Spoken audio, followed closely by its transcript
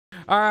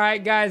All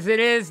right, guys, it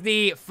is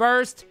the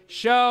first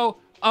show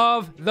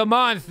of the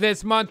month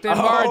this month in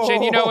March,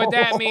 and you know what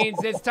that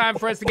means. It's time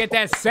for us to get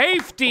that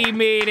safety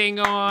meeting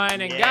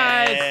on. And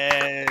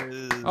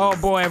guys, oh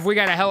boy, have we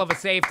got a hell of a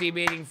safety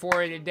meeting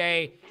for you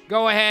today.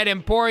 Go ahead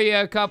and pour you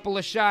a couple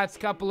of shots,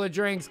 couple of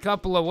drinks,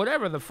 couple of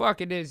whatever the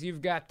fuck it is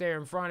you've got there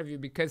in front of you,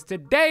 because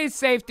today's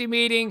safety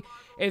meeting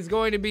is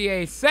going to be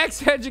a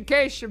sex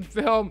education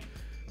film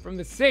from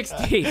the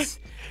 60s.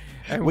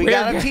 And we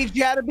gotta teach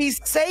you how to be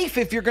safe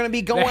if you're gonna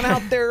be going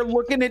out there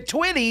looking at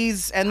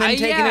twitties and then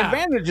taking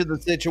advantage of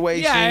the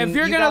situation. Yeah, if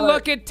you're gonna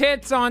look at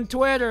tits on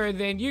Twitter,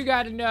 then you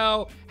gotta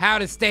know how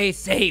to stay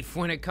safe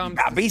when it comes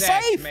to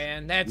sex,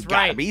 man. That's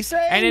right. Gotta be safe.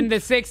 And in the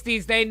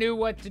 60s, they knew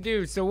what to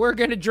do. So we're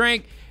gonna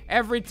drink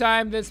every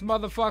time this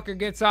motherfucker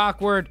gets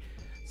awkward.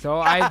 So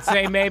I'd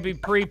say maybe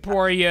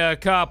pre-pour you a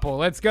couple.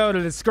 Let's go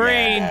to the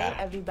screen.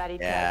 Everybody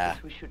tells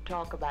us we should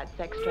talk about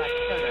sex to our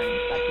children,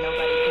 but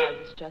nobody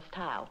tells us just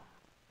how.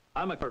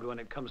 I'm a nerd when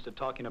it comes to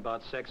talking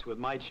about sex with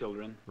my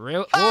children.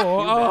 Really?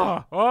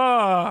 Oh.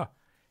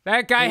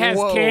 That guy has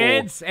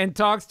kids and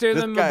talks to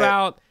them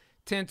about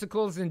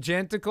tentacles and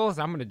genitals.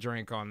 I'm going to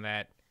drink on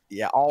that.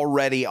 Yeah,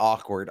 already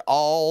awkward.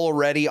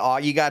 Already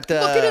you got the...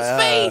 Look at his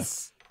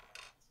face!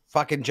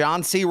 Fucking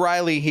John C.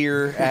 Reilly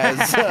here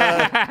as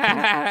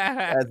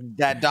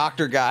that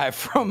doctor guy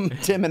from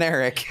Tim and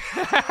Eric.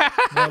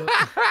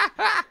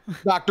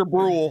 Dr.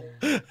 Brule.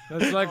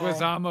 That's like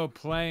Wazamo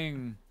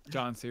playing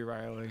John C.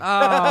 Reilly.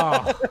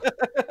 Oh.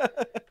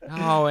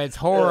 Oh, it's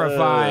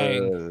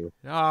horrifying.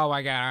 Oh,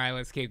 my God. All right,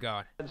 let's keep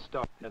going.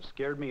 That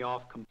scared me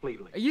off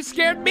completely. You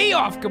scared me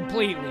off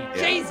completely. Yeah,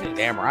 Jesus.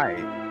 Damn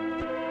right.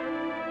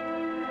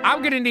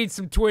 I'm going to need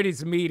some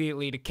twitties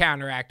immediately to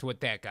counteract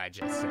what that guy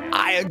just said.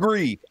 I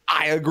agree.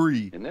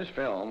 In this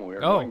film, we're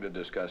going to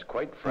discuss,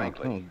 quite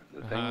frankly,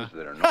 the things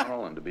that are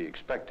normal and to be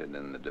expected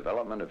in the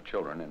development of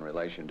children in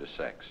relation to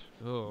sex.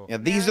 Ooh. Yeah,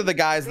 these are the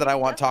guys that I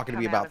want talking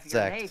to me about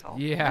sex.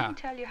 Yeah. Let me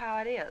tell you how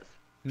it is.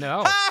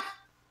 No.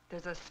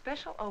 There's a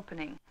special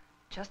opening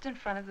just in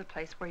front of the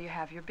place where you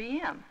have your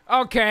BM.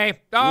 Okay,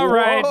 all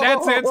right.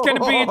 It's gonna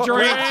be a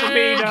drink for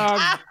me,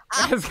 dog.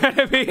 It's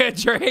gonna be a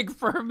drink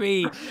for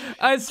me.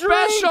 A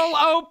special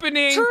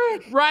opening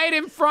right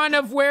in front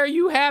of where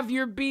you have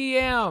your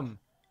BM.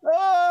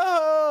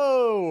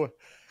 Oh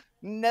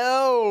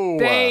no!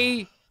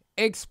 They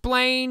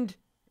explained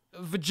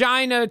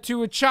vagina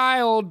to a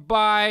child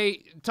by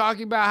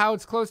talking about how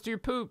it's close to your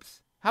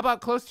poops. How about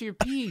close to your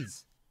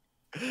peas?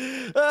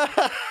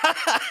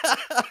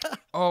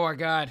 Oh my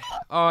God.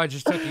 Oh, I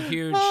just took a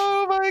huge.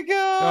 Oh my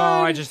God.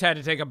 Oh, I just had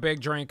to take a big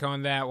drink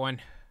on that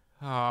one.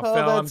 Oh,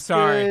 Phil, I'm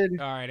sorry.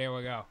 Good. All right, here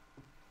we go.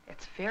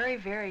 It's very,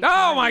 very.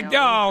 Oh my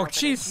God,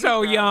 she's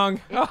so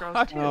young.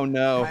 Oh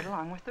no. Right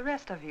along with the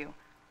rest of you.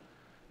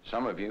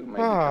 Some of you may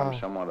become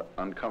somewhat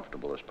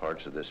uncomfortable as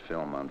parts of this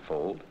film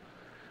unfold,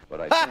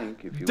 but I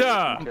think if you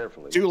listen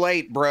carefully, too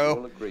late, bro.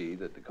 you'll agree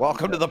that the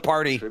Welcome to the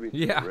party. contributes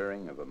to the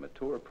rearing of a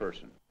mature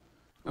person.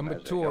 I'm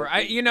mature.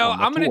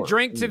 I'm gonna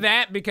drink to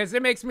that because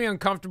it makes me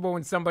uncomfortable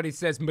when somebody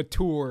says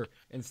mature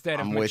instead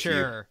of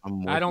mature.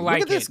 I don't like it.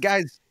 Look at this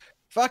guy's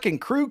fucking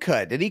crew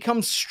cut. Did he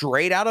come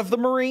straight out of the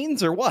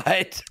Marines or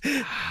what?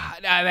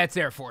 That's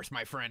Air Force,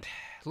 my friend.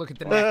 Look at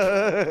the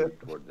neck.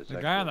 The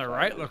guy on the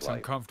right looks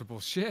uncomfortable.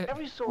 Shit.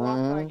 Every so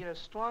often I get a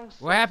strong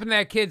sense. What happened to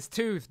that kid's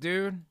tooth,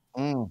 dude?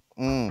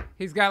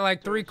 He's got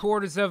like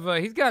 3/4 of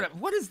a. He's got.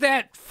 What is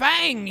that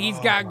fang he's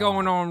got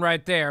going on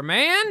right there,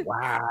 man?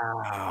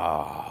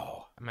 Wow.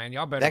 Man,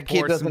 y'all better that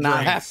kid does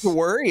not have to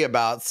worry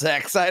about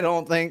sex, I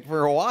don't think,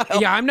 for a while.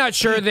 Yeah, I'm not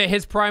sure that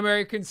his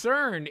primary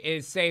concern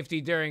is safety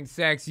during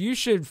sex. You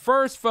should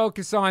first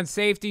focus on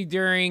safety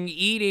during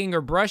eating or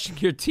brushing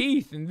your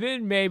teeth, and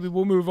then maybe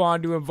we'll move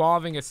on to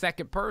involving a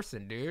second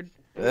person, dude.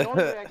 And the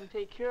only way I can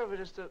take care of it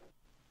is to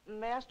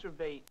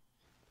masturbate.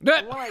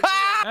 Drink!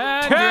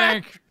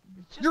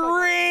 It's just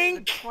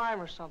like a crime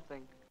or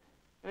something.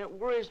 And it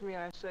worries me,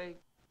 and I say,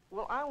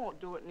 well, I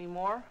won't do it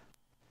anymore.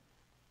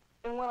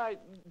 And when I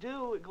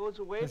do, it goes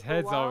away His for a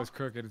head's while, always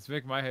crooked. It's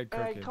making my head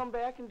crooked. and I come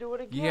back and do it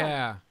again.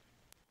 Yeah.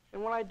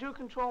 And when I do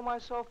control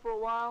myself for a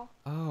while,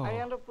 I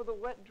end up with a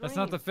wet dream. That's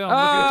not the film. Oh,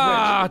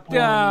 Look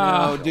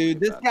at no, dude.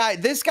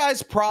 This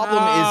guy's problem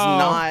is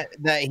not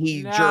that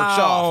he jerks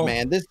off,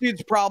 man. This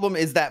dude's problem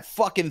is that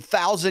fucking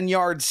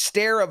 1,000-yard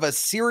stare of a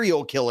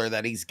serial killer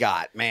that he's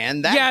got,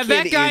 man.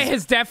 That guy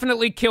has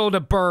definitely killed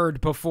a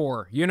bird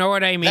before. You know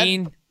what I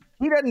mean?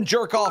 He doesn't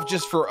jerk off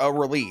just for a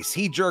release.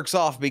 He jerks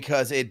off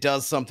because it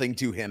does something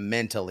to him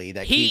mentally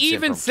that keeps him from He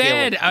even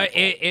said killing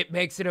it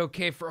makes it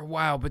okay for a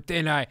while, but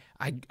then I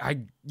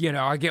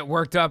get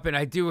worked up and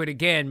I do it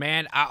again,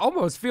 man. I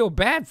almost feel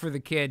bad for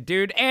the kid,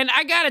 dude. And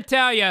I gotta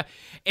tell you,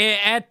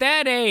 at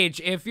that age,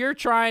 if you're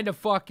trying to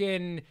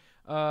fucking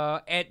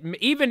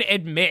even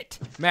admit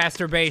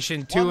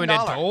masturbation to an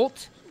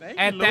adult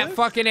at that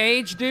fucking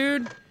age,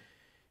 dude.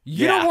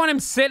 You don't want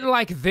him sitting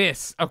like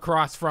this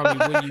across from you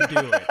when you do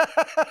it.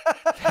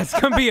 That's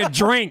gonna be a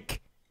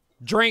drink.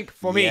 Drink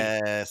for me.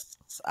 Yes.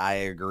 I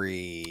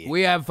agree.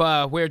 We have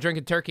we're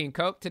drinking turkey and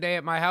Coke today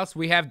at my house.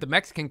 We have the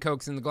Mexican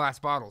Cokes in the glass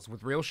bottles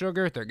with real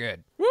sugar. They're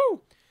good.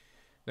 Woo!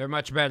 They're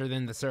much better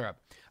than the syrup.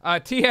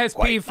 TSP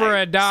Quite for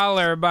nice.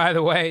 $1, by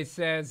the way,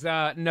 says,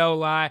 no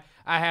lie,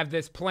 I have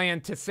this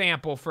plan to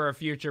sample for a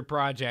future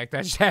project.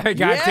 I just haven't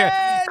got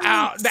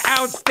to.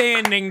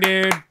 Outstanding,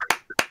 dude.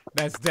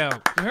 That's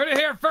dope. You heard it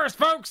here first,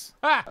 folks.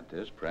 Ah.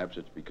 Perhaps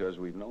it's because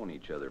we've known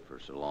each other for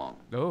so long.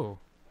 Oh.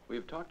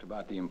 We've talked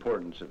about the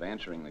importance of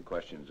answering the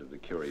questions of the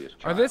curious Or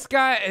child. this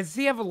guy, does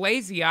he have a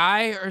lazy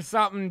eye or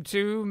something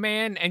too,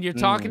 man? And you're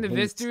talking to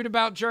this dude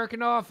about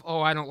jerking off?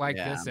 Oh, I don't like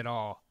this at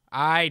all.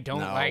 I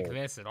don't like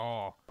this at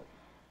all.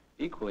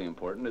 Equally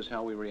important is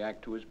how we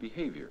react to his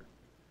behavior.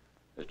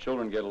 As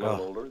children get a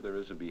little older, there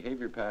is a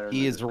behavior pattern.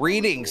 He that is common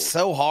reading to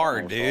so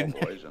hard, almost all dude.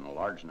 boys and a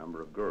large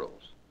number of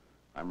girls.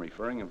 I'm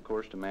referring, of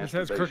course, to This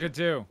masturbation. says crooked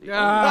too. The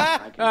only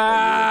thing I can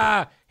tell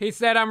you He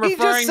said I'm He just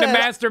referring to said-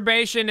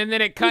 masturbation, and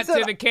then it cut said-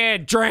 to the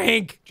kid.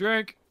 Drink.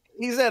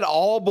 He said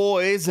all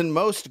boys and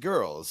most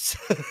girls.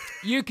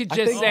 You could I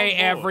just think say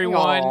all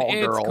everyone. all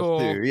It's girls cool.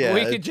 too, yeah.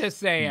 We could just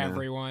say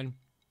everyone.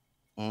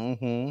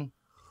 Mm-hmm.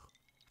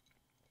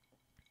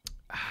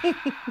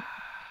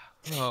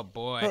 Oh,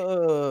 boy.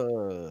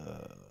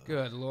 Uh,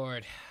 Good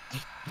Lord.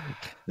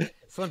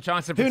 Slim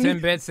Johnson for 10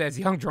 bits says,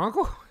 Young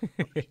Drunkle?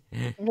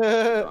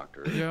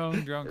 doctor.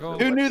 Young drunk.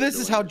 Who knew this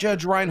is how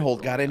Judge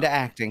Reinhold got into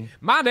acting?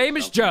 My name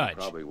is Something you Judge.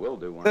 probably will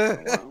do once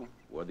in a while,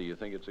 whether you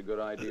think it's a good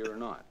idea or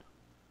not.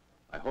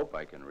 I hope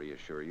I can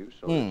reassure you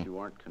so that you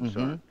aren't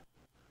concerned.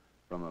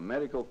 From a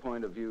medical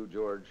point of view,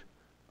 George,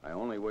 I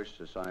only wish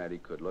society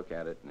could look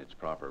at it in its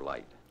proper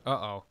light.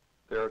 Uh-oh.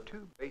 There are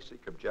two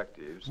basic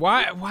objectives.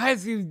 Why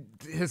is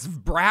his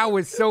brow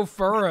is so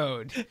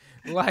furrowed?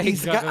 Like,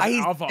 He's got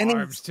Alpha and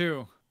arms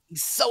too.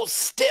 he's so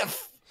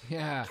stiff.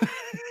 yeah.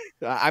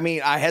 I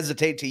mean, I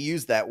hesitate to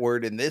use that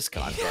word in this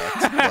context.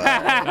 But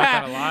Not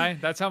gonna lie.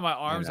 That's how my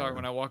arms are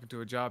when I walk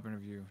into a job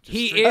interview. Just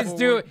He is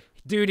doing, straightforward.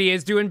 dude, he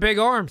is doing big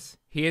arms.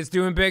 He is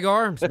doing big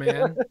arms,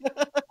 man.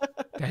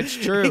 That's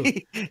true.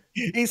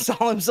 he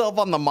saw himself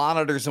on the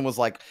monitors and was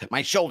like,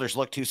 "My shoulders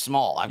look too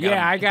small. I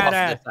gotta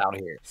bust this out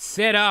here."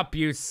 Sit up,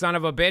 you son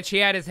of a bitch. He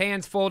had his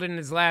hands folded in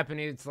his lap, and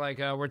he's like,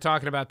 we're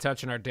talking about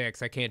touching our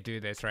dicks. I can't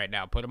do this right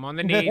now. Put him on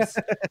the knees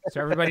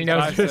so everybody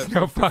knows there's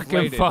no fucking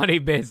deflated. funny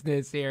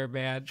business here,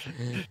 man.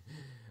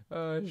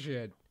 Oh,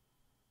 shit.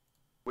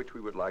 Which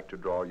we would like to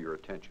draw your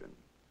attention.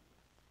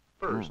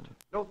 First,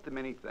 note the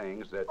many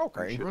things that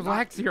Okay. you should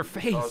Relax not your do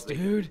face, because they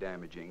can be dude.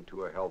 damaging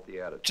to a healthy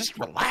attitude. Just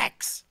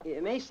relax.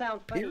 It may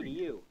sound funny to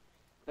you,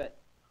 but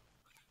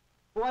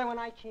boy, when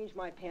I change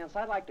my pants,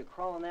 I'd like to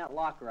crawl in that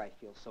locker. I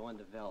feel so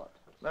undeveloped.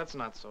 That's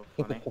not so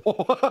funny.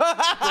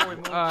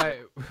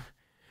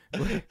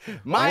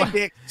 My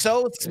dick's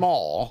so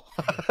small.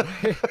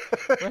 Wait,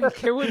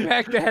 can we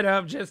back that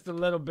up just a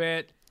little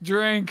bit?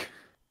 Drink.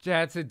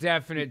 That's a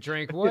definite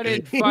drink. What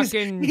did He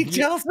fucking...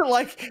 tells it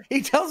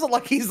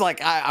like he's like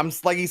I'm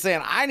like he's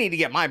saying I need to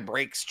get my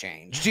brakes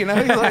changed. You know,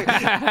 he's like,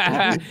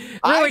 I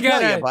Really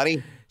tell gotta- you,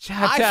 buddy.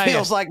 I I tell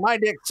feels ya. like my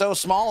dick's so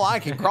small I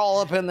can crawl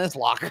up in this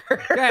locker.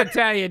 Gotta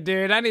tell you,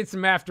 dude, I need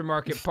some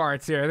aftermarket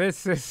parts here.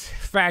 This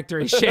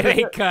factory shit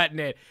ain't cutting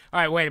it. All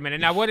right, wait a minute.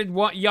 Now, what did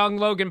young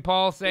Logan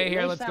Paul say It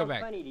here? may Let's go sound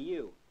back. funny to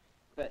you,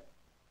 but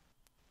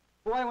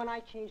boy, when I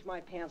change my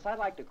pants, I'd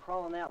like to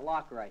crawl in that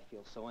locker. I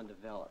feel so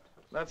undeveloped.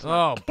 That's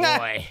not Oh,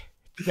 boy.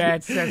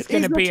 That's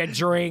gonna be a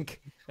drink.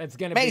 That's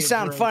gonna be May a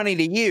sound drink. funny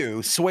to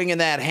you, swinging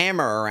that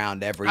hammer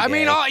around every day. I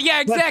mean,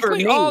 yeah, But for exactly.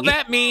 me- All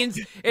that means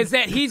is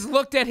that he's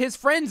looked at his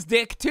friend's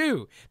dick,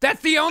 too.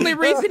 That's the only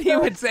reason he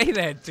would say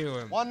that to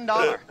him.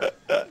 $1.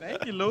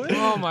 Thank you, Louis.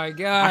 Oh, my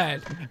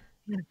God.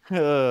 Uh,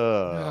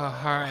 Oh,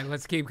 all right,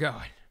 let's keep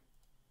going.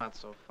 Not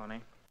so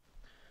funny.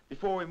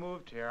 Before we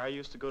moved here, I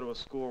used to go to a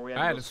school where we had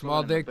I to had go a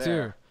small swimming in dick, the too.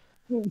 Bear.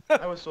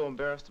 I was so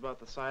embarrassed about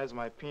the size of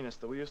my penis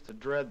that we used to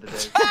dread the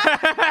day.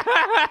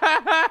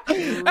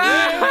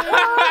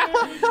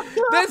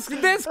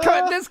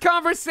 This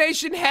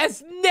conversation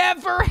has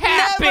never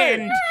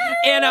happened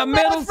in a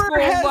middle school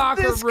has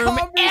locker this room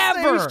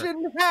ever.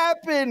 conversation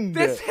happened.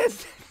 This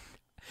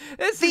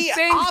is the things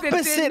that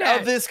opposite didn't of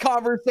happen. this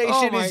conversation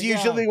Oh my is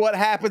usually God. what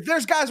happens.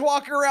 There's guys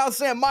walking around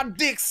saying, "My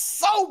dick's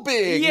so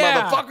big,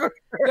 Yeah. motherfucker."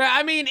 Yeah,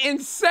 I mean, in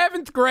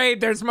 7th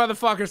grade, there's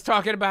motherfuckers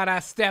talking about I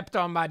stepped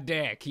on my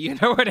dick. You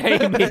know what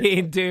I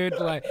mean, dude?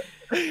 Like,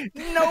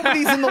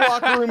 Nobody's in the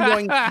locker room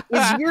going,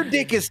 "Is your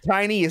dick as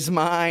tiny as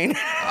mine?"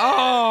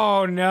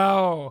 oh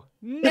no,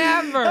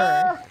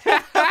 never.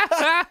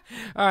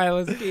 All right,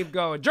 let's keep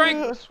going.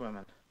 Drink.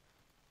 Swimming.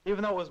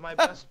 Even though it was my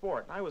best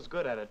sport, I was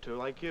good at it too,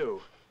 like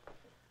you.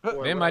 Boy, Man,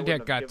 what my I dick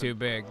wouldn't got have too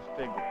given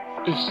big.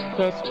 Is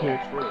that true?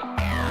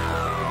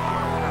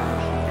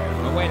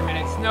 Oh, wait a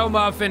minute. Snow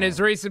Muffin is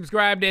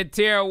resubscribed at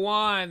tier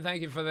 1.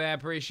 Thank you for that.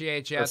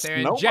 Appreciate you out The there.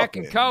 And Snow Jack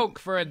and Muffin. Coke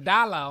for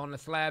 $1 on the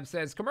slab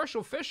says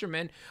commercial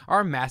fishermen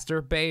are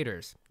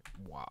masturbators.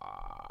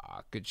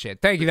 Wow, good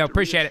shit. Thank you though.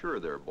 Appreciate it.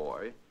 Reassure their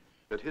boy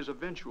that his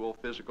eventual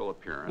physical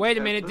appearance. Wait a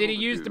has minute. Did he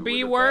little to use the do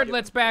B with word? value.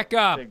 Let's back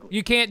up. Big-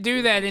 You can't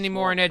do that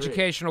anymore in small tree.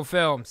 educational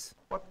films.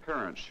 What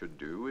parents should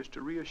do is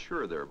to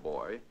reassure their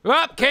boy.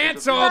 Up,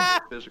 canceled!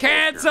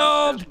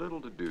 Canceled!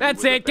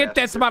 That's it. Get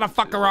this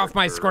motherfucker off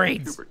my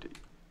screens.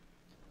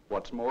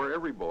 What's more,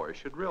 every boy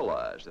should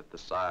realize that the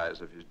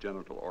size of his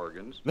genital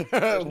organs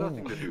has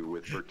nothing to do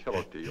with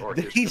fertility or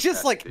his He's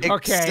just like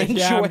okay,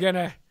 yeah, I'm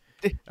gonna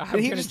Did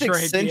he just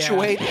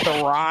accentuate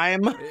the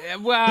rhyme?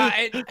 Well,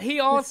 he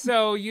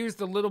also used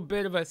a little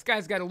bit of this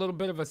guy's got a little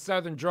bit of a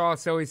southern drawl,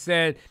 so he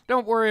said,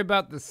 "Don't worry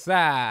about the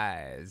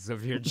size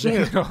of your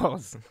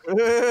genitals."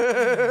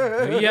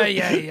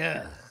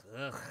 yeah.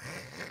 Ugh.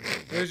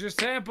 There's your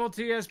sample,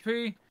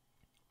 TSP.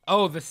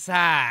 Oh, the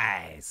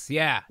size.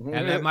 Yeah,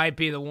 and that might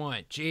be the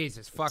one.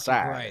 Jesus fucking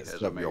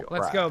Christ.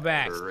 Let's go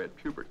back. At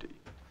puberty.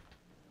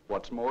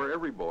 What's more,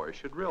 every boy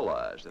should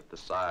realize that the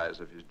size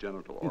of his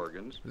genital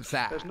organs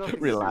has nothing to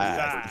do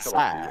with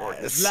fertility or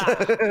his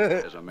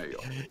as a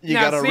male. You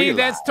now, gotta see, realize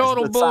that's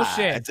total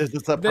bullshit. It's a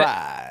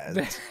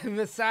surprise.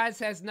 The size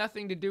has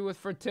nothing to do with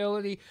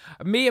fertility.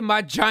 Me and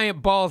my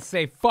giant balls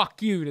say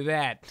fuck you to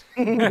that.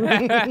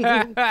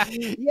 Yeah,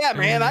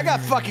 man, I got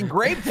fucking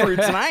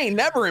grapefruits and I ain't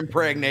never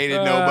impregnated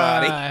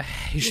nobody.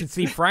 You should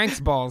see Frank's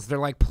balls. They're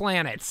like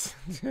planets.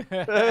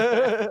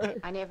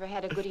 I never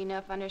had a good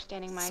enough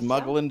understanding myself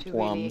Smuggling to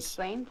plums. really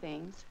explain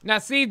things. Now,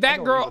 see,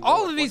 that girl,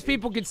 all of these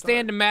people could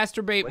stand to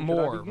masturbate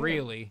more,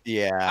 really.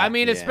 Yeah. I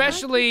mean,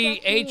 especially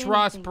H.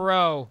 Ross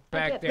Perot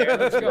back there.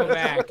 Let's go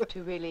back.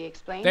 To really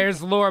explain.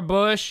 There's Laura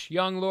Bush,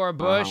 young Laura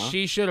Bush.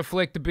 She should have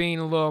flicked the bean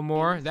a little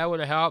more. That would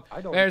have helped.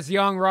 There's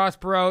young Ross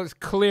Perot.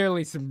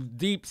 Clearly some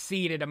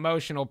deep-seated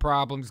emotional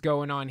problems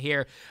going on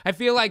here. I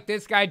feel like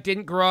this guy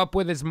didn't grow up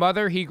with his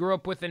mother. He grew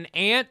up with an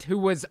aunt who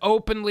was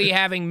openly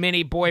having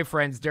many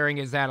boyfriends during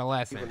his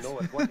adolescence.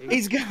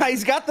 He's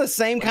got the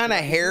same kind of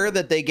hair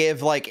that they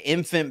give like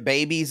infant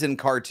babies in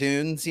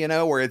cartoons, you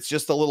know, where it's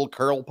just a little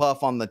curl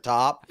puff on the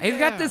top. He's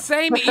got the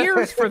same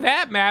ears for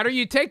that matter.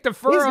 You take the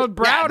furrowed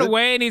brow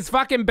away and he's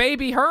fucking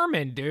baby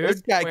Herman, dude.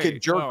 This guy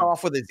could jerk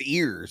off with his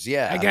ears,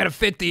 yeah. I got a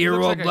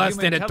 50-year-old like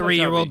lusting a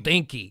 3-year-old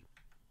dinky.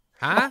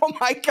 Huh? Oh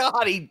my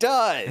God, he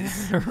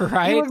does.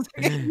 Right? He looks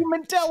like a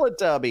human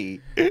Teletubby.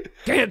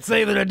 Can't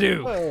say that I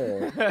do.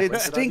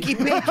 It's Stinky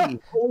Pinky.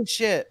 Holy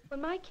shit.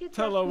 When my kids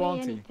Tell her, ask me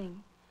won't he?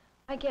 anything,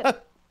 I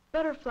get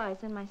butterflies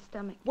in my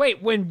stomach.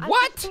 Wait, when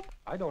what?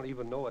 I don't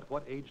even know at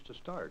what age to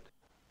start.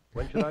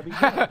 When should I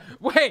begin?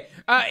 Wait,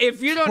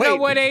 if you don't know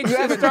what age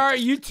to start,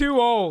 you too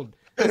old.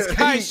 This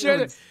guy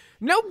should.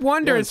 No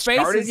wonder his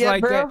face is yet,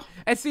 like bro? that.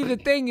 And see, the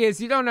thing is,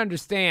 you don't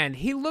understand.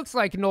 He looks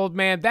like an old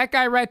man. That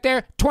guy right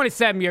there,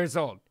 27 years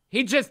old.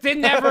 He just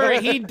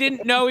didn't he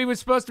didn't know he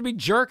was supposed to be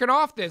jerking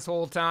off this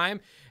whole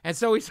time. And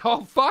so he's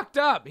all fucked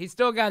up. He's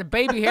still got a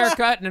baby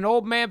haircut and an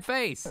old man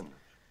face.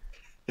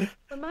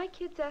 When my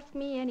kids ask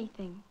me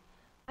anything,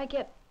 I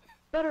get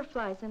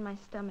butterflies in my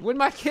stomach. When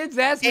my kids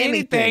ask me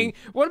anything,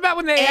 what about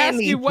when they ask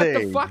you what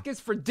the fuck is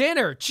for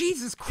dinner?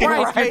 Jesus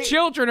Christ, your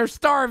children are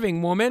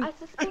starving, woman. I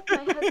suspect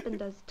my husband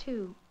does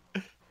too.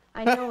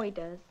 I know he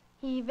does.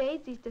 He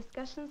evades these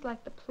discussions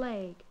like the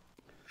plague.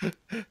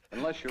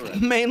 Unless you're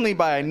Mainly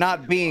by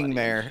not being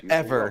there,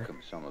 ever.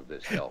 Welcome some of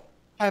this help.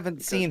 I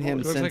haven't seen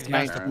him since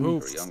Parents or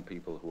 19... young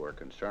people who are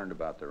concerned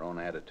about their own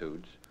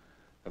attitudes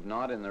have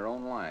not in their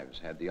own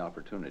lives had the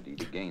opportunity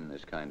to gain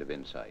this kind of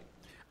insight.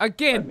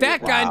 Again,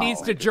 that guy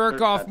needs to jerk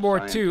off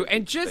more too.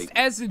 And just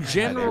as a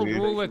general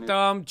rule of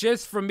thumb,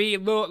 just for me,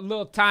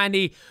 little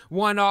tiny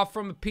one-off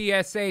from a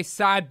PSA,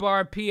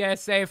 sidebar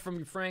PSA from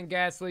your friend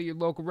Ghastly, your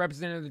local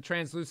representative of the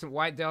translucent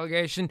white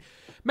delegation,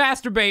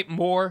 masturbate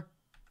more.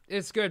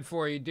 It's good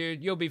for you,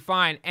 dude. You'll be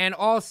fine. And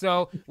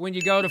also, when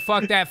you go to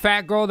fuck that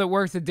fat girl that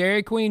works at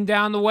Dairy Queen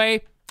down the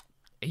way,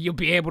 you'll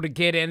be able to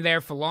get in there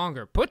for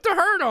longer. Put the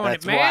hurt on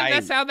it, man. Right.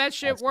 That's how that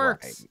shit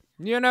works. Right.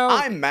 You know?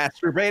 I'm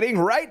masturbating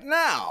right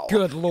now.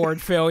 Good Lord,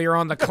 Phil, you're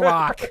on the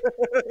clock.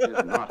 It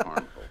is not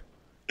harmful.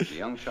 The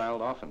young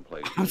child often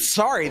plays. I'm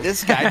sorry,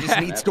 this guy just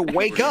needs to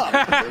wake up.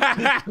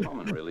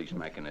 Common release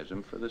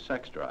mechanism for the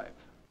sex drive.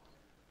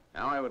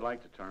 Now I would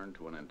like to turn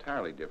to an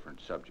entirely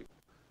different subject,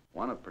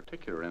 one of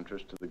particular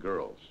interest to the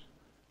girls.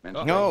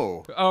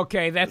 No.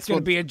 Okay, that's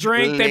going to be a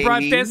drink. They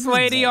brought this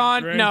lady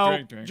on.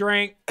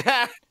 Drink.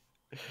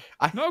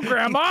 No,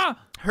 Grandma.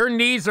 Her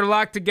knees are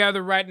locked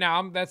together right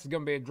now. That's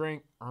going to be a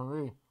drink.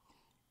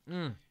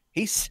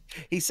 He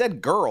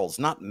said girls,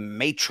 not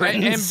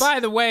matrons. And by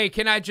the way,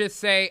 can I just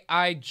say,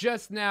 I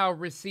just now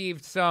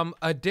received some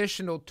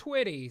additional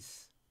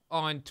twitties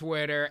on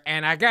Twitter,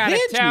 and I got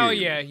to tell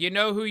you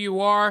know who you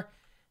are?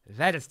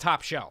 That is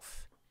top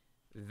shelf.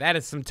 That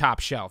is some top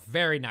shelf.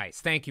 Very nice.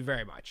 Thank you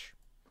very much.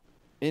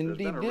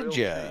 Indeed, There's been a real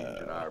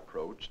change in our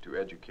approach to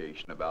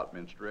education about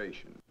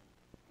menstruation.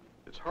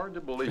 It's hard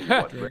to believe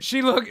what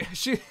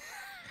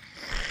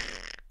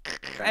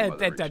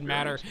that doesn't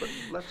matter. But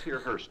let's hear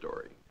her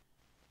story.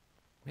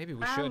 Maybe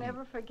we I'll shouldn't.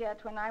 never forget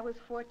when I was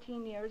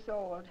 14 years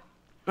old.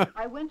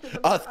 I went to the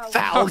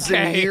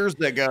 1,000 years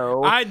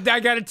ago. I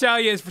got to tell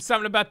you,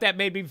 something about that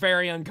made me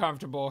very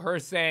uncomfortable. Her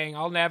saying,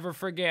 "I'll never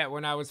forget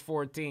when I was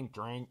 14."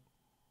 Drink.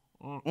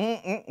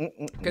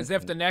 Because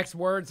if the next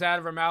words out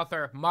of her mouth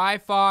are "my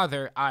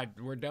father,"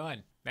 we're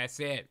done. That's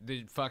it.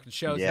 The fucking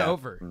show's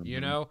over,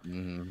 you know?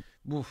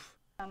 Oof.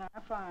 On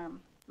our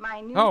farm. My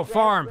new Oh, dress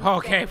farm. was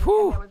Okay, stained,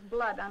 whew. and there was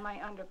blood on my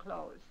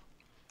underclothes.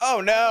 Oh,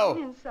 I no.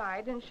 went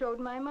inside and showed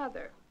my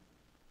mother.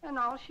 And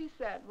all she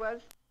said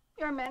was,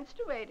 "You're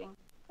menstruating,"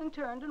 and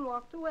turned and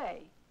walked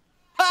away.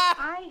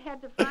 I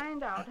had to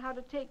find out how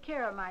to take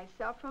care of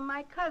myself from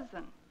my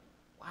cousin.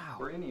 Wow.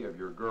 Were any of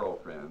your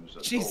girlfriends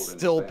She's told in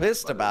still advance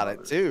pissed by their about it,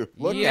 mothers? too.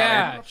 Look Yeah. at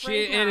her. I'm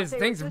afraid It is- they were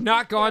things have just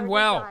not as gone scared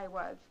well. as I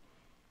was.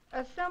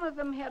 Some of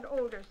them had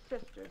older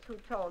sisters who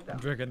told them.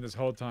 Drinking this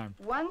whole time.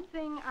 One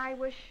thing I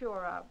was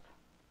sure of,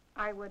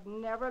 I would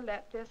never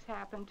let this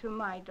happen to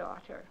my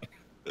daughter.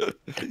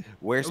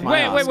 Where's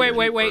my Oscar?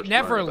 Wait.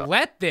 Never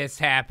let this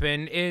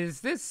happen.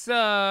 Is this, what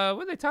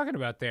are they talking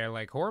about there?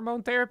 Like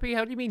hormone therapy?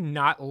 How do you mean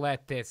not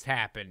let this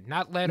happen?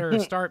 Not let her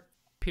start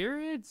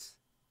periods?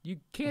 You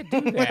can't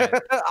do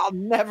that. I'll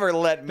never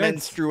let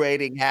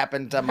menstruating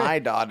happen to my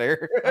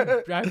daughter.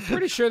 I'm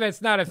pretty sure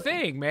that's not a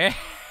thing, man.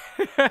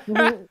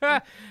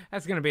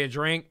 That's going to be a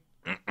drink.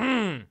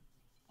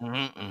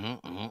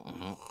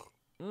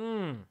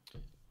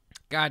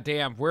 God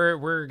damn,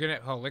 we're gonna.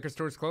 Oh, liquor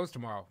store's closed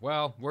tomorrow.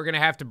 Well, we're gonna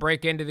have to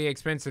break into the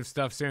expensive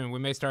stuff soon. We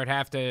may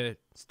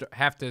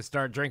have to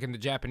start drinking the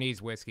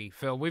Japanese whiskey.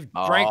 Phil, we've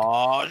drank.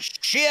 Oh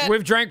shit!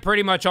 We've drank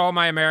pretty much all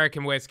my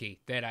American whiskey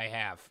that I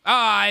have.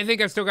 I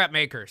think I've still got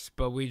Makers,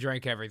 but we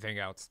drank everything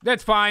else.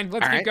 That's fine.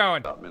 Let's keep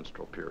going. About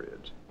menstrual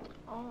periods.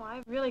 Oh,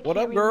 I really What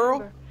can't up, girl?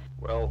 remember.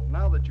 Well,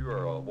 now that you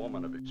are a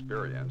woman of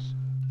experience,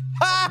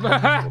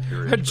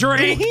 A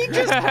drink. He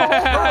just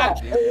called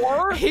her a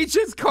whore. He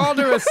just called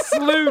her a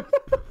sloot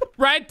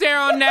right there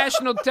on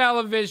national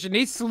television.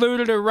 He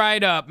saluted her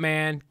right up,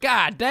 man.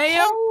 God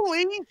damn.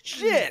 Holy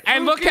shit!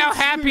 And look how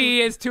happy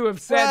he is to have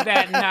said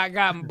that and not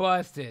gotten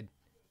busted.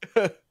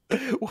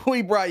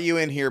 We brought you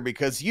in here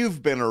because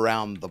you've been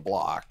around the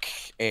block,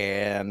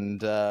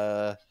 and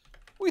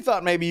we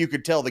thought maybe you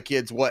could tell the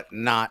kids what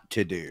not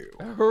to do.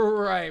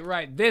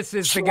 Right. This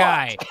is the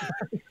guy.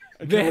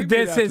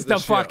 This is the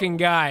fucking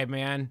guy,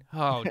 man.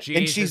 Oh, Jesus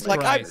And she's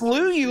like, I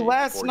flew you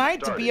last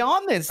night to be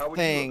on this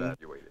thing.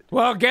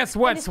 Well, guess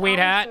what, I just always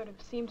sweetheart? sort of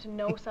seemed to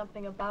know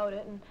something about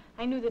it, and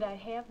I knew that I'd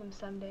have them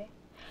someday.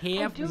 I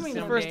Have do them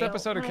remember, First though,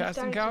 episode of when I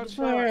Casting started to Couch?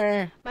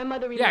 develop, my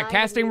mother Yeah, reminded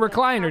casting me that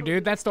recliner, probably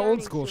dude. That's the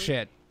old starting school soon.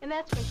 shit. And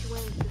that's when she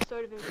went into the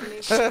sort of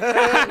information.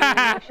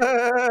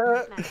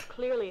 Not as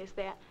clearly as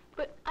that,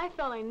 but I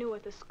felt I knew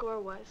what the score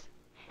was.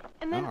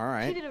 And then All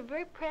right. she did a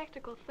very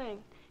practical thing.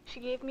 She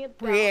gave me a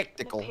belt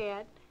Practical. and a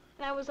pad,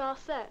 and I was all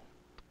set.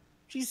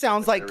 She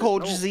sounds like There is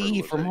Coach no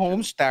Z from fertilization.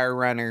 Homestar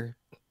Runner.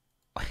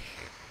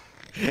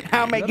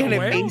 How am I gonna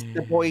whale? face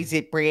the boys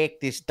at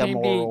practice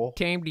tomorrow?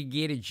 Time to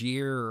get a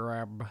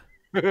jorb.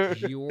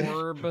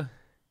 Jorb.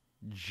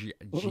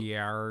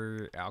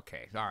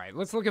 Okay, all right.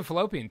 Let's look at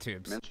fallopian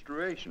tubes.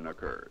 menstruation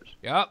occurs.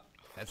 Yep,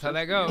 that's how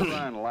that goes.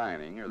 Uterine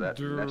lining, or that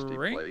nesty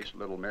Drink. place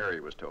little Mary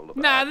was told about.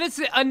 Nah, this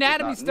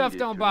anatomy not stuff needed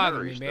don't to bother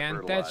me, nourish the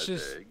man. That's fertilized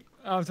just egg.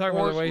 I'm talking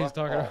about the way he's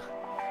talking.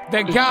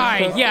 the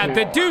guy. Yeah,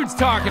 the dude's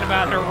talking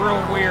about it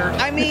real weird.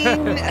 I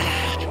mean,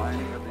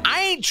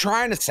 I ain't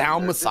trying to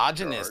sound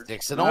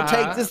misogynistic, so don't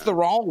take this the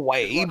wrong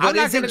way. But I'm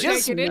not is it gonna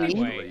just take it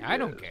me? anyway. I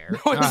don't care.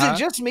 Is it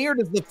just me, or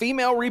does the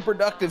female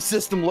reproductive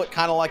system look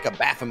kind of like a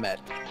Baphomet?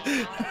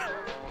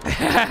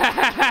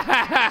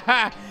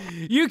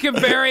 You can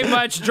very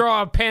much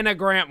draw a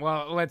pentagram.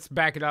 Well, let's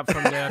back it up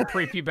from the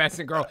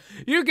prepubescent girl.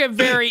 You can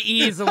very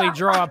easily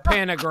draw a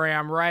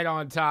pentagram right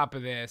on top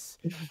of this.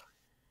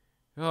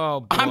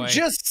 Oh boy. I'm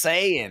just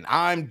saying.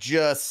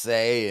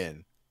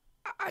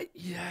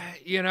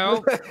 You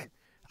know,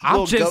 I'm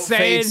Little just goat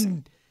saying,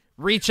 face.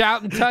 reach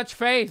out and touch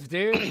faith,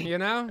 dude. You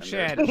know,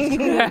 shit.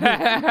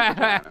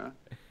 Vagina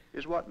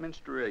is what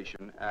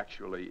menstruation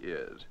actually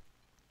is.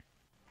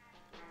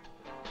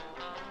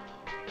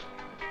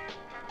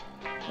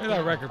 Look at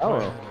that record Oh,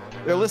 player.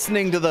 they're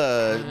listening to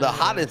the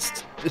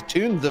hottest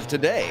tunes of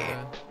today.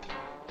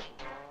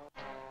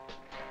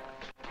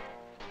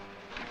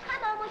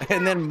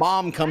 And then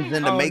mom comes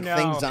in to Oh, make no.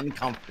 things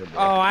uncomfortable.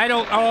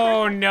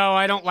 Oh no,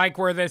 I don't like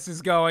where this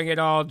is going at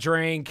all.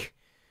 Drink.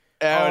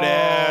 Oh,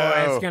 no.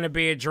 It's gonna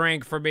be a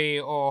drink for me.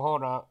 Oh,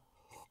 hold on.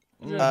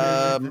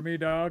 For me,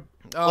 dog.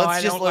 Oh, Let's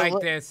I just don't let-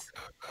 like this.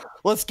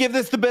 Let's give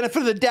this the benefit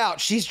of the doubt.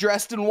 She's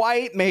dressed in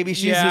white. Maybe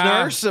she's Yeah.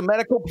 a nurse, a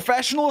medical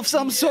professional of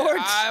some sort.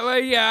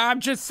 Yeah, I'm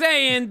just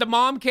saying. The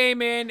mom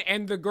came in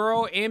and the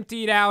girl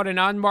emptied out an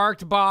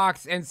unmarked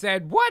box and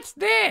said, "What's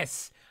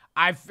this?"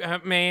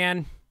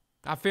 Man,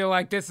 I feel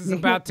like this is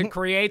about to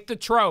create the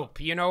trope.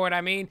 You know what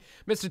I mean?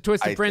 Mr.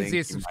 Twisted I Frenzy think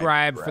is you might be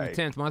subscribed for the right.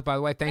 10th month, by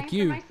the way. Thank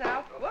you.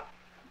 Myself. Whoop.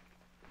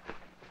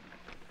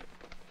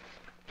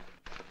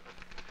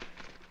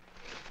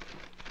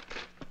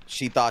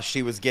 She thought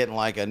she was getting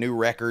like a new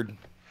record.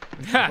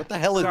 What the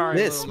hell is Sorry,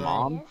 this, little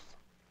mom?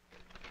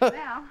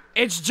 Well,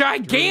 It's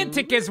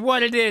gigantic is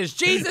what it is.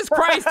 Jesus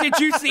Christ, did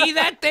you see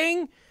that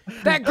thing?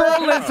 That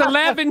girl is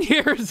 11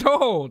 years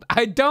old.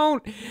 I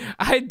don't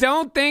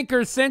think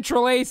her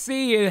central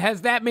AC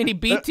has that many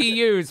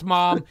BTUs,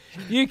 Mom.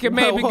 You can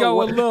maybe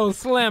go a little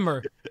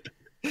slimmer.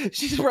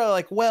 She's probably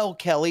like, well,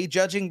 Kelly,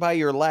 judging by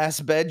your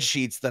last bed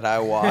sheets that I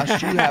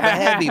washed, you have a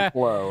heavy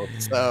flow.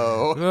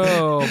 So,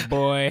 oh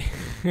boy.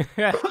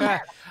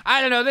 I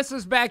don't know. This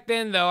was back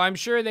then, though. I'm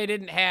sure they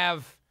didn't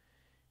have,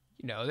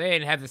 they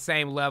didn't have the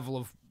same level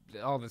of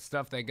all the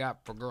stuff they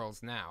got for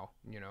girls now.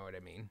 You know what I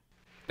mean?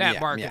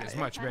 That market is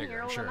much bigger. You're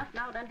I'm old sure. enough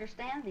now to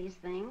understand these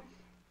things.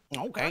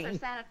 Okay. Those are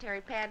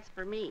sanitary pads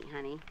for me,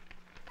 honey.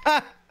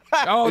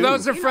 Oh,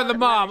 those are for the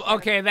mom.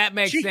 Okay, that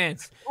makes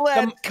sense.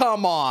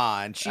 Come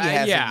on. She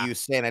hasn't yeah.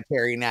 used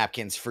sanitary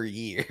napkins for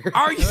years.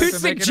 Are you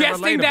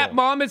suggesting that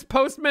mom is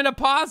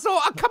postmenopausal?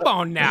 Oh, come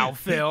on now,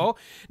 Phil.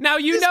 Now,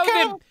 you know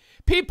that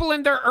people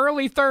in their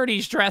early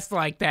 30s dressed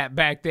like that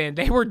back then.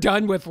 They were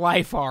done with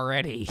life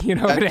already. You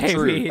know what I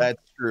mean?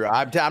 That's true.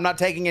 I'm not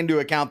taking into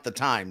account the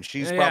time.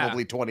 She's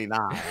probably 29.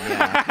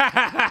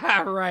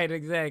 Yeah. Right,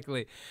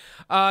 exactly.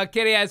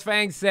 Kitty Ass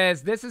Fang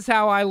says, this is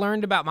how I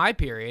learned about my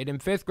period. In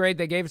 5th grade,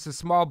 they gave us a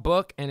small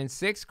book, and in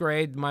 6th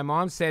grade, my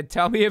mom said,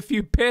 tell me if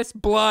you piss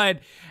blood,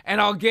 and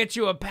I'll get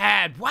you a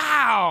pad.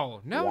 Wow.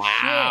 No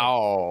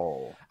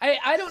shit.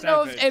 I don't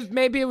know if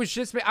maybe it was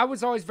just me. I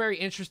was always very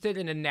interested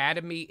in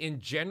anatomy in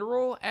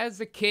general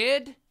as a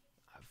kid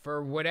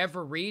for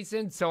whatever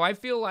reason. So I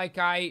feel like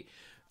I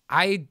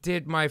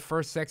did my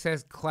first sex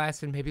ed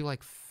class in maybe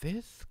like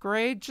 5th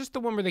grade, just the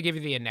one where they give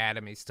you the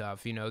anatomy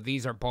stuff.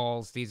 These are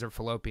balls, these are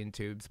fallopian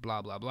tubes,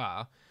 blah, blah,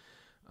 blah.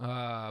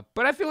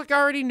 But I feel like I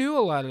already knew a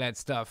lot of that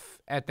stuff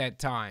at that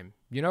time.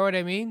 You know what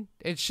I mean?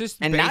 It's just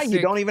And basic. now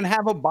you don't even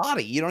have a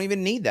body. You don't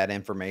even need that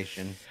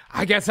information.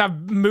 I guess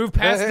I've moved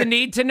past the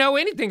need to know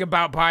anything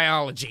about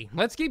biology.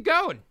 Let's keep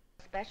going.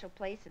 Special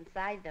place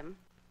inside them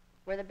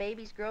where the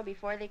babies grow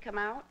before they come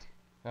out.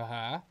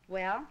 Uh-huh.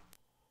 Well,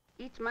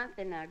 each month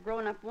in a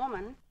grown-up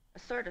woman, a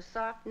sort of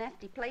soft,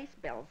 nesty place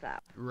builds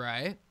up.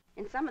 Right.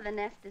 And some of the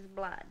nest is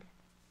blood.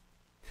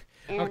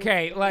 And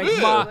okay, like,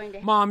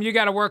 Mom, you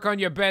got to work on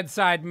your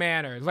bedside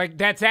manner. Like,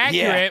 that's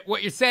accurate.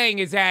 What you're saying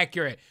is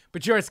accurate.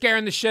 But you're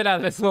scaring the shit out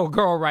of this little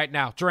girl right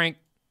now. Drink.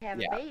 Have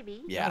a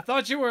baby. Yeah. I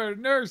thought you were a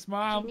nurse,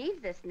 Mom. She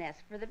needs this nest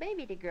for the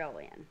baby to grow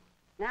in.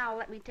 Now,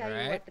 let me tell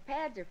you what the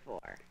pads are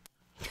for.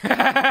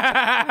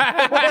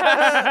 That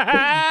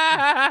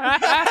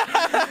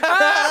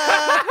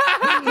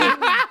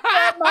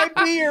might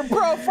be your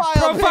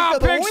profile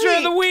picture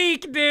of the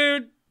week,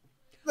 dude.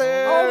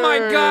 Oh my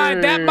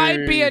God, that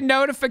might be a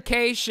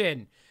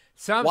notification.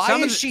 Why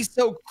is she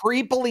so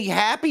creepily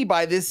happy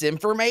by this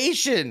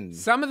information?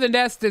 Some of the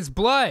nest is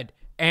blood,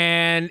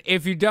 and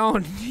if you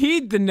don't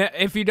need the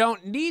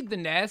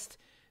nest,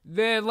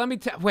 then let me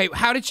tell. Wait,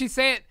 how did she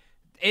say it?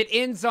 It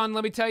ends on,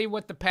 let me tell you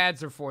what the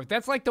pads are for.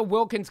 That's like the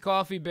Wilkins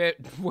coffee bit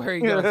where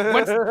he goes,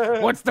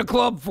 what's the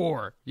club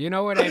for? You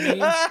know what I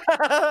mean?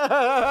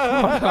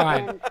 Oh,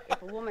 God.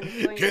 If a woman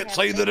is going Can't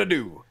say that I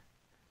do.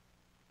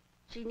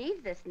 She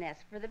needs this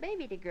nest for the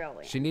baby to grow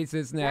in. She needs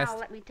this nest. Now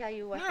let me tell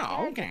you what the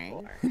pads are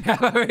for. Now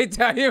let me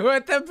tell you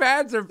what the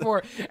pads are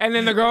for. And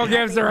then the girl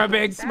gives her a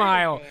big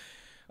smile.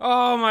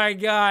 Oh, my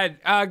God.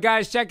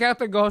 Guys, check out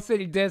the Gold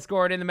City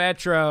Discord in the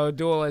Metro.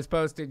 Duel has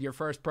posted your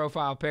first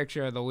profile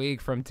picture of the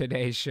week from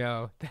today's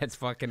show. That's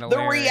fucking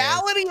hilarious. The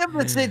reality of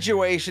the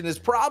situation is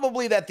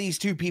probably that these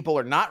two people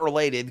are not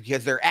related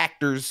because they're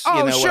actors. Oh,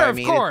 you know sure, what I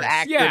mean? of course. It's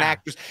actor and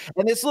actress.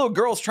 And this little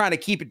girl's trying to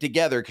keep it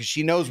together because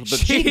she knows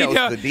she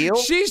knows the deal.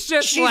 She's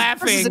just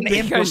laughing. This isn't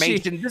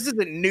information. This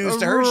isn't news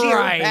to her.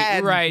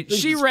 Right.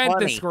 She read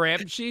the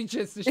script. She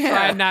just is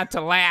trying not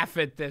to laugh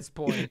at this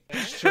point.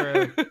 It's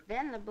true.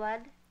 Then the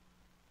blood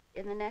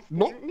in the nest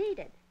isn't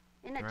needed.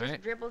 And it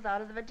just dribbles out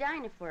of the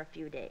vagina for a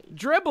few days.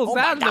 Dribbles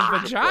out of the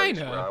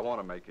vagina? Where I want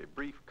to make a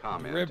brief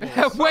comment.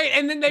 Wait,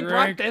 and then they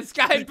brought this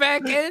guy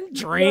back in?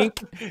 Drink.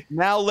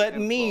 Now let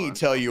me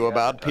tell you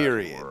about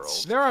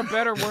periods. There are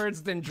better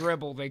words than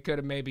dribble they could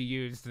have maybe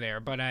used there,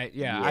 but I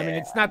mean,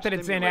 it's not that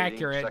it's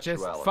inaccurate,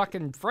 just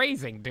fucking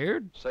phrasing,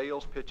 dude.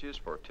 Sales pitches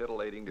for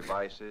titillating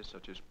devices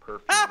such as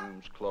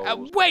perfumes,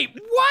 clothes. Wait,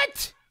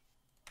 what?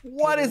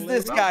 What is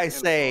this guy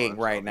saying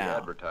right now? The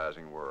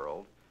advertising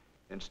world.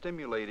 In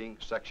stimulating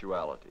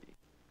sexuality.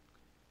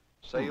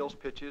 Sales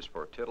pitches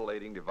for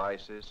titillating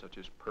devices such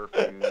as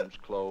perfumes,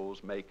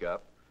 clothes,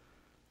 makeup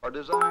are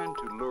designed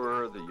to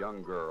lure the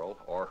young girl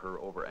or her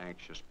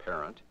over-anxious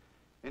parent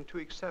into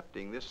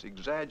accepting this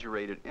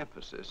exaggerated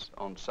emphasis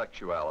on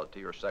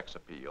sexuality or sex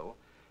appeal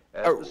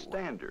as the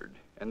standard,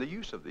 and the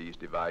use of these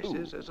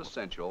devices is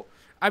essential.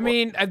 I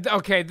mean,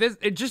 okay,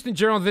 just in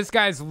general, this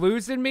guy's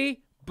losing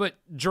me. But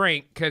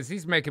drink, because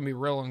he's making me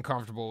real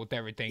uncomfortable with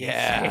everything he's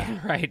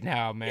saying right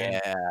now,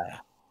 man. Yeah.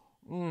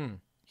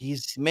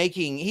 He's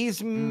making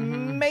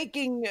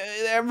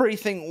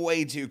everything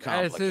way too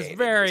complicated. This is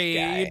very,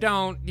 man.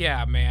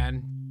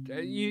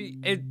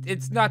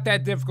 It's not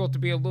that difficult to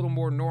be a little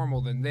more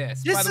normal than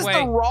this. This is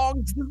the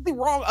wrong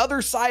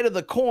other side of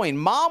the coin.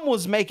 Mom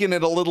was making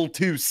it a little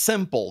too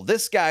simple.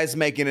 This guy's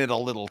making it a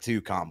little too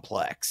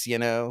complex, you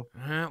know?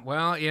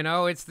 Well,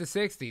 it's the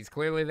 60s.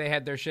 Clearly they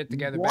had their shit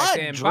together back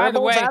then. Dribbles By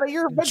the way, out of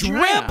your vagina.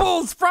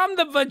 dribbles from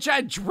the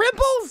vagina.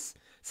 Dribbles?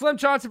 Slim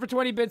Johnson for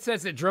 20 bits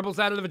says it dribbles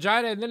out of the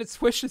vagina and then it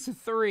swishes a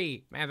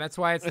 3. Man, that's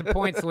why it's the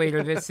points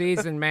leader this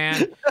season,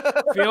 man.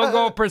 Field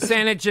goal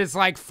percentage is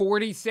like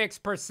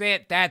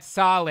 46%. That's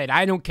solid.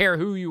 I don't care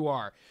who you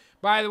are.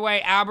 By the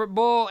way, Albert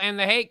Bull and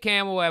the Hate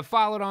Camel have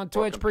followed on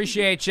Twitch.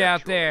 Appreciate you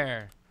out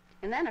there.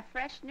 And then a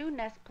fresh new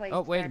nest plate wait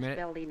a starts minute.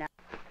 building up.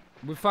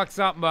 We fucked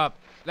something up.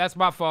 That's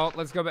my fault.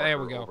 Let's go back. There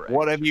we go.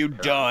 What have you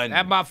done?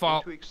 That's my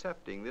fault. Into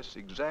accepting this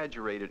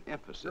exaggerated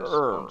emphasis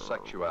on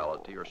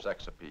sexuality or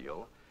sex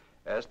appeal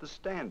as the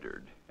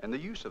standard, and the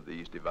use of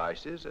these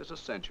devices as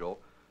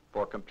essential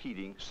for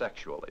competing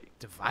sexually.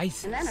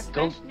 Devices? And then a fresh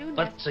Goat new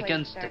butts nest plate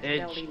against starts the edge,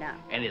 building up.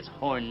 and its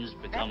horns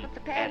become That's what the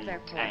pads are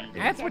for. entangled.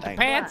 That's what the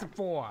pants are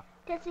for.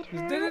 Does it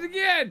Just did it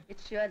again. It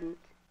shouldn't.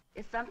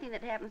 It's something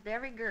that happens to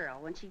every girl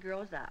when she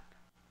grows up.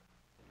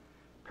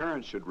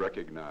 Parents should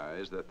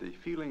recognize that the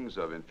feelings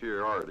of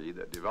inferiority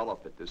that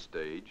develop at this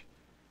stage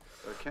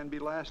can be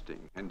lasting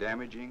and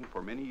damaging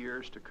for many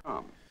years to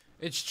come.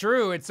 It's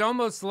true. It's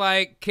almost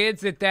like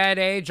kids at that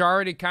age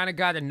already kind of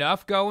got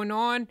enough going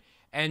on,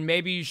 and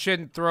maybe you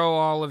shouldn't throw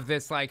all of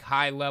this like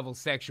high-level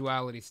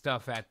sexuality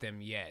stuff at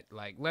them yet.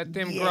 Like, let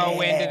them grow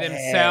into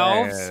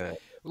themselves.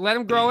 Let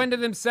them grow into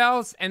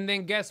themselves, and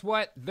then guess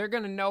what? They're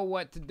going to know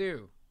what to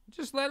do.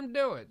 Just let them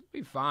do it.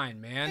 Be fine,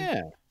 man.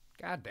 Yeah.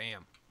 God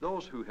damn.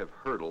 Those who have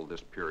hurdled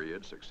this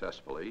period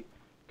successfully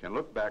can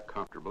look back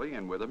comfortably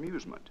and with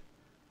amusement.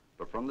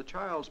 But from the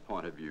child's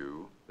point of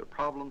view, the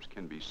problems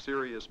can be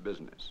serious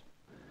business.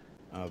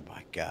 Oh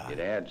my God. It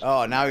adds.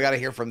 Oh, now we got to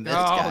hear from this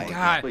guy. Oh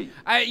God.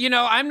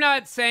 I'm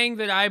not saying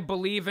that I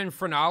believe in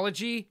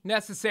phrenology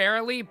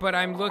necessarily, but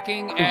I'm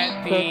looking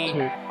at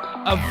the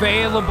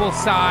available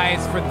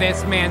size for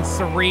this man's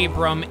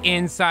cerebrum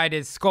inside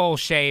his skull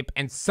shape,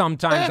 and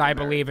sometimes I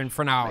believe in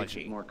phrenology.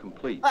 Makes it more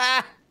complete.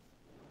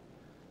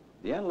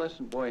 The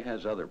adolescent boy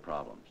has other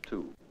problems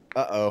too.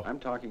 Uh-oh. I'm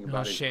talking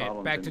about his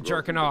problems Back in to growth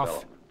jerking and off.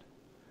 development,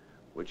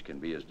 which can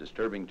be as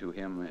disturbing to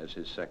him as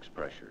his sex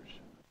pressures.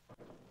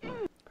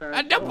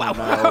 What?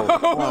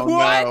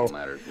 No.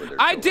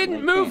 I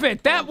didn't move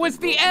it. That was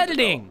the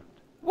editing.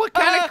 What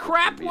kind of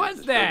crap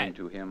was that?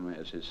 To him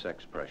as his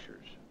sex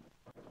pressures.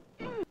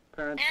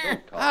 Parents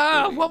don't talk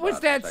Oh, what was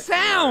that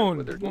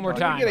sound? One more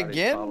time.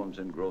 Problems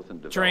in growth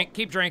and Drink.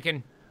 Keep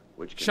drinking.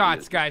 Which can Shots,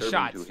 be as guys.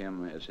 disturbing Shots. to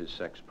him as his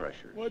sex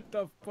pressures. What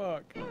the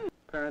fuck?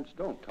 Parents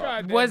don't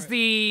talk. Was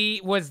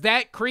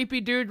that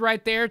creepy dude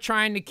right there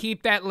trying to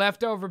keep that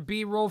leftover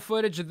B-roll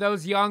footage of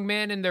those young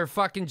men and their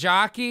fucking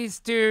jockeys,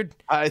 dude?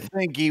 I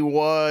think he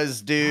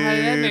was, dude.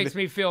 That makes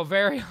me feel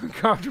very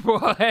uncomfortable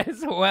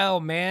as well,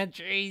 man.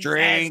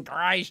 Jesus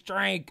Christ,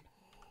 drink.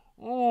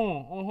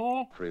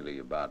 Freely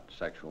about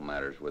sexual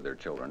matters with their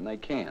children. They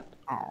can't.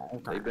 Oh,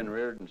 okay. They've been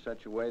reared in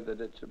such a way that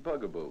it's a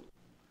bugaboo.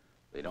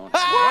 They don't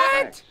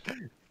What?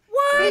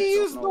 What? He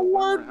used the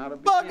word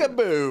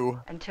bugaboo.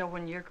 Until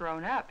when you're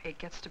grown up, it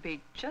gets to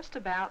be just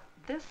about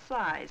this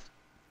size.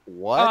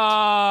 What?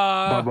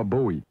 Baba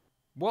Booey.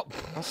 What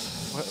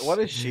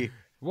is she?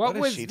 What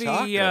is was she the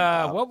talking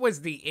about? what was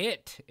the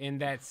it in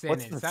that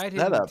sentence? What's the I didn't-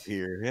 setup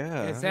here?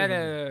 Yeah. Is that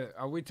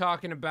are we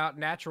talking about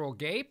natural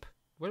gape?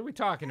 What are we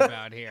talking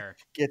about here?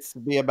 Gets to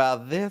be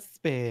about this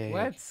big.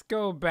 Let's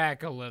go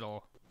back a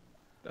little.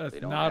 That's They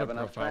don't not a have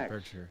enough profile facts.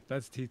 picture.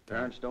 That's teeth.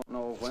 Parents don't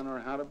know when or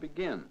how to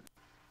begin.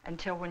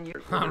 Until when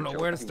you're... I don't know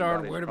where to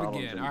start or where to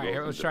begin. All right,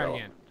 here, let's try it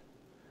again.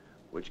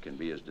 Which can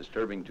be as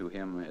disturbing to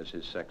him as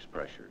his sex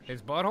pressures.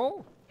 His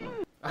butthole?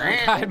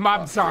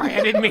 I'm sorry,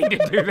 I didn't mean to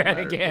do that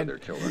again. Their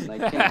children, they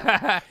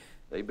can't.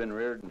 They've been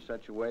reared in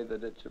such a way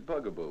that it's a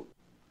bugaboo.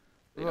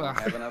 They don't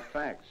have enough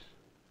facts.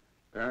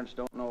 Parents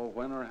don't know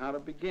when or how to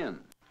begin.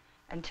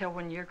 Until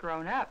when you're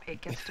grown up,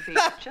 it gets to be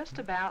just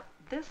about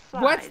this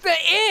size. What's the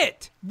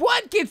it?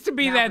 What gets to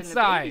be Now, that when the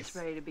size? baby's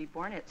ready to be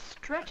born, it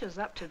stretches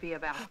up to be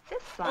about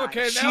this size.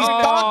 Okay, She's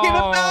talking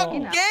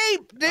about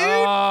gape, dude.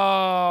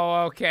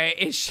 Oh, okay.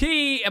 Is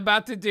she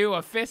about to do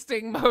a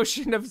fisting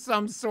motion of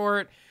some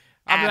sort?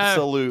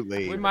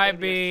 Absolutely. We might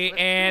be.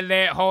 And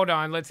there, hold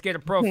on. Let's get a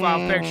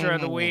profile picture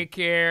of the week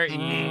here.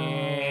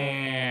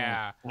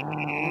 Yeah.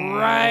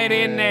 Right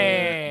in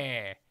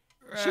there.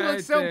 She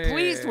looks so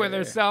pleased with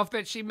herself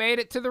that she made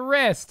it to the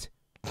wrist.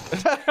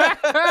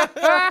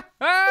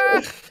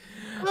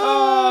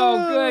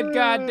 Oh, good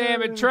God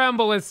damn it.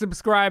 Tremble is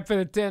subscribed for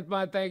the 10th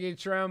month. Thank you,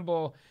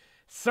 Tremble.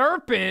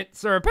 Serpent.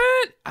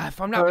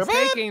 If I'm not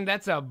mistaken,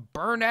 that's a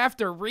burn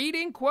after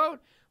reading quote.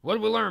 What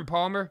did we learn,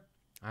 Palmer?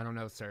 I don't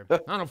know, sir.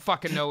 I don't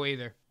fucking know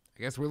either.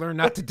 I guess we learned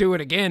not to do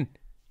it again.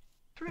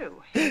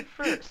 Through head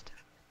first.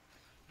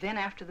 Then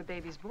after the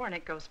baby's born,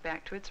 it goes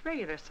back to its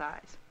regular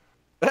size.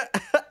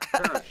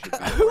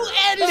 Who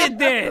edited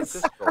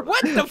this?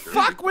 What the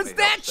fuck was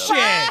that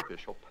shit?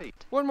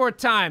 One more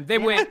time. They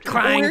went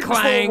clang, Weird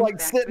clang. thing,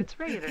 like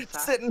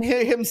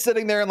him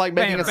sitting there and like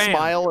making Bam, a bam.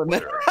 smile and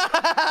then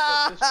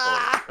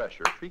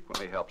Pressure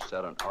frequently helps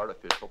set an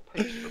artificial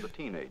pace for the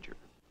teenager.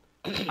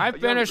 I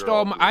finished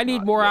all my, I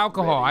need more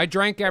alcohol. I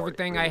drank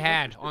everything I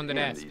had on the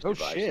desk. These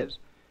devices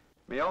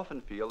may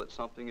often feel that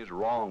something is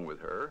wrong with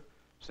her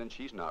since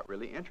she's not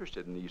really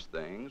interested in these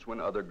things when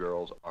other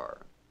girls are.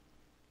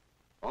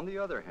 On the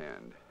other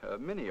hand,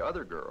 many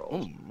other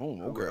girls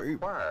who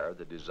acquire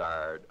the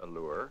desired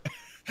allure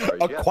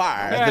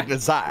acquire the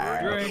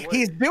desire.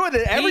 He's doing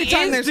it every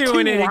time there's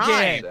doing two it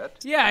rhymes. again.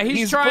 Yeah,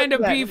 he's trying to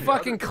be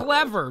fucking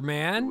clever,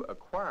 man.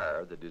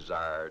 Acquire the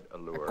desired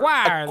allure.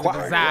 Acquire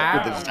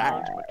the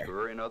desire.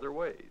 Mature in other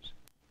ways.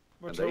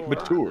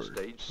 Mature.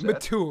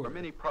 For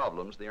many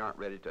problems they aren't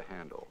ready to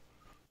handle.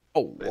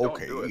 Oh, they don't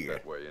do it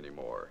that way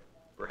anymore.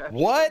 Perhaps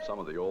what? Some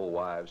of the old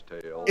wives'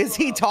 tales. Is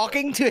he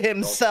talking to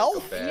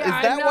himself? Yeah,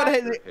 is that what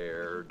his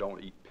hair?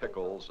 Don't eat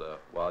pickles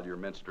while you're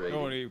menstruating.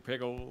 Don't eat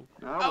pickles.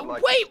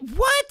 Wait,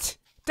 what?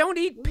 Don't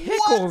eat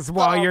pickles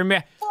while you're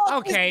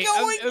okay.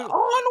 What's going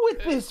on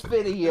with this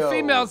video?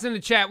 Females in the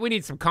chat, we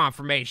need some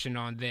confirmation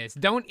on this.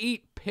 Don't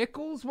eat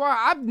pickles while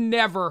I've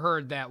never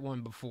heard that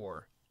one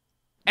before.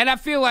 And I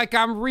feel like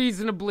I'm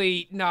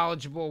reasonably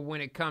knowledgeable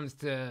when it comes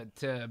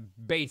to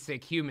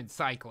basic human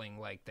cycling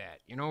like that.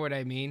 You know what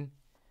I mean?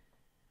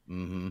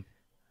 Mm-hmm.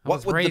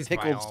 What would the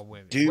pickles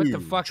do? What the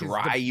fuck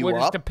Dry is you what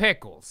up? is the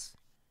pickles?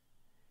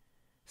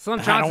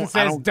 Slim Johnson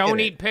says,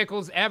 "Don't eat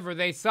pickles ever.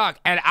 They suck."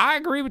 And I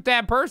agree with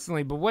that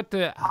personally. But what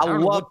the? I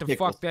don't know what the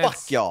pickles. fuck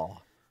that's. Fuck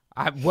y'all.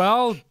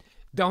 Well,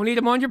 don't eat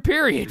them on your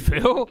period,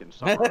 Phil. Can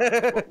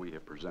summarize what we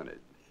have presented.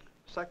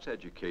 Sex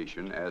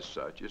education, as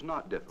such, is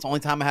not difficult. It's the only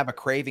time I have a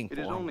craving for it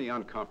is only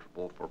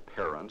uncomfortable for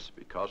parents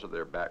because of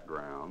their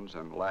backgrounds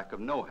and lack of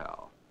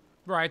know-how.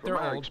 Right, they're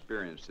From our old.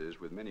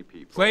 experiences with many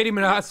people. Lady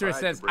Monster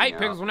says, "I eat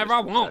pickles whenever I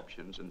want."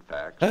 And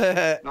facts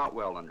not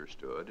well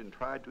understood, and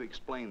tried to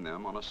explain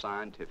them on a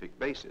scientific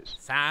basis.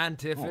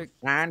 Scientific.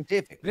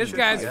 Scientific. This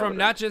guy's from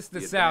not just the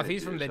South;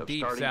 he's from the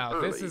deep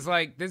South. This is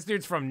like this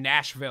dude's from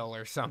Nashville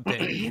or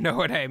something. You know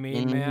what I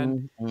mean,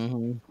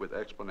 man? With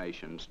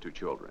explanations to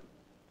children.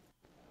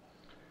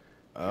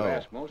 You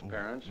ask most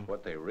parents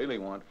what they really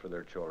want for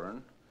their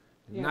children.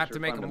 Not to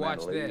make them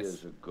watch this.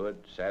 Is a good,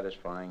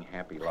 satisfying,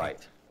 happy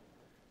life.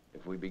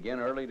 If we begin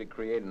early to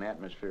create an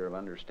atmosphere of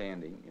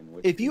understanding in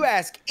which if you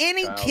ask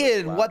any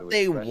kid what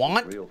they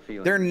want,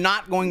 they're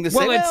not going to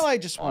say, "Well, I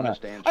just want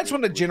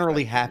a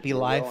generally happy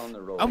life."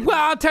 Well,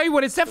 I'll tell you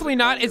what, it's definitely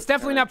not. It's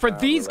definitely not for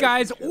these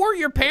guys or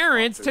your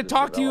parents to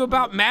talk to you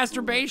about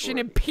masturbation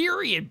and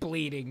period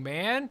bleeding,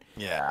 man.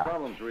 Yeah.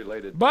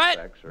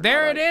 But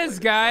there it is,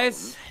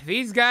 guys.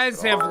 These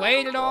guys have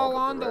laid it all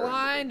on the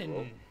line,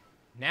 and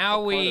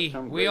now we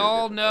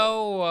all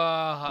know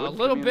a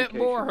little bit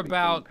more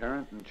about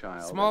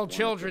small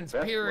children's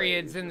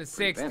periods in the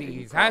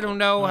 60s. I don't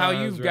know how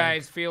you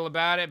guys feel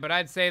about it, but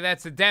I'd say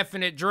that's a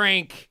definite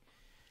drink.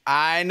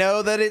 I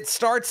know that it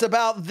starts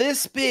about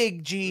this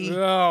big, G.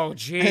 Oh,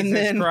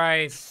 Jesus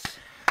Christ.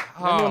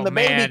 And when the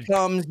baby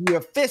comes, you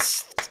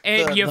fist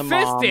you the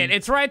fist mom. it.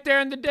 It's right there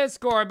in the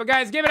Discord. But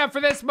guys, give it up for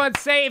this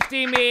month's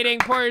safety meeting.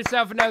 Pour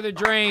yourself another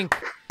drink.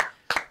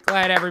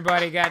 Glad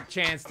everybody got a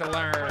chance to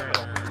learn.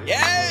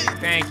 Yay!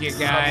 Thank you,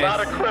 guys. I'm not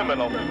a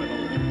criminal.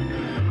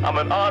 I'm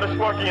an artist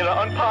working in an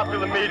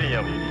unpopular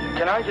medium.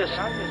 Can I just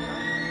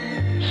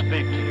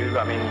speak to you?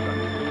 I mean,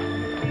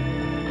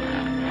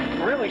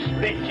 really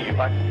speak to you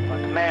like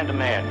man to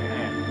man.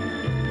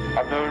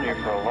 I've known you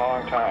for a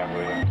long time,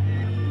 William.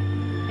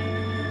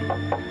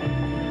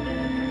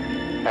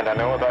 And I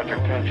know about your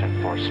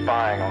penchant for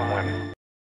spying on women.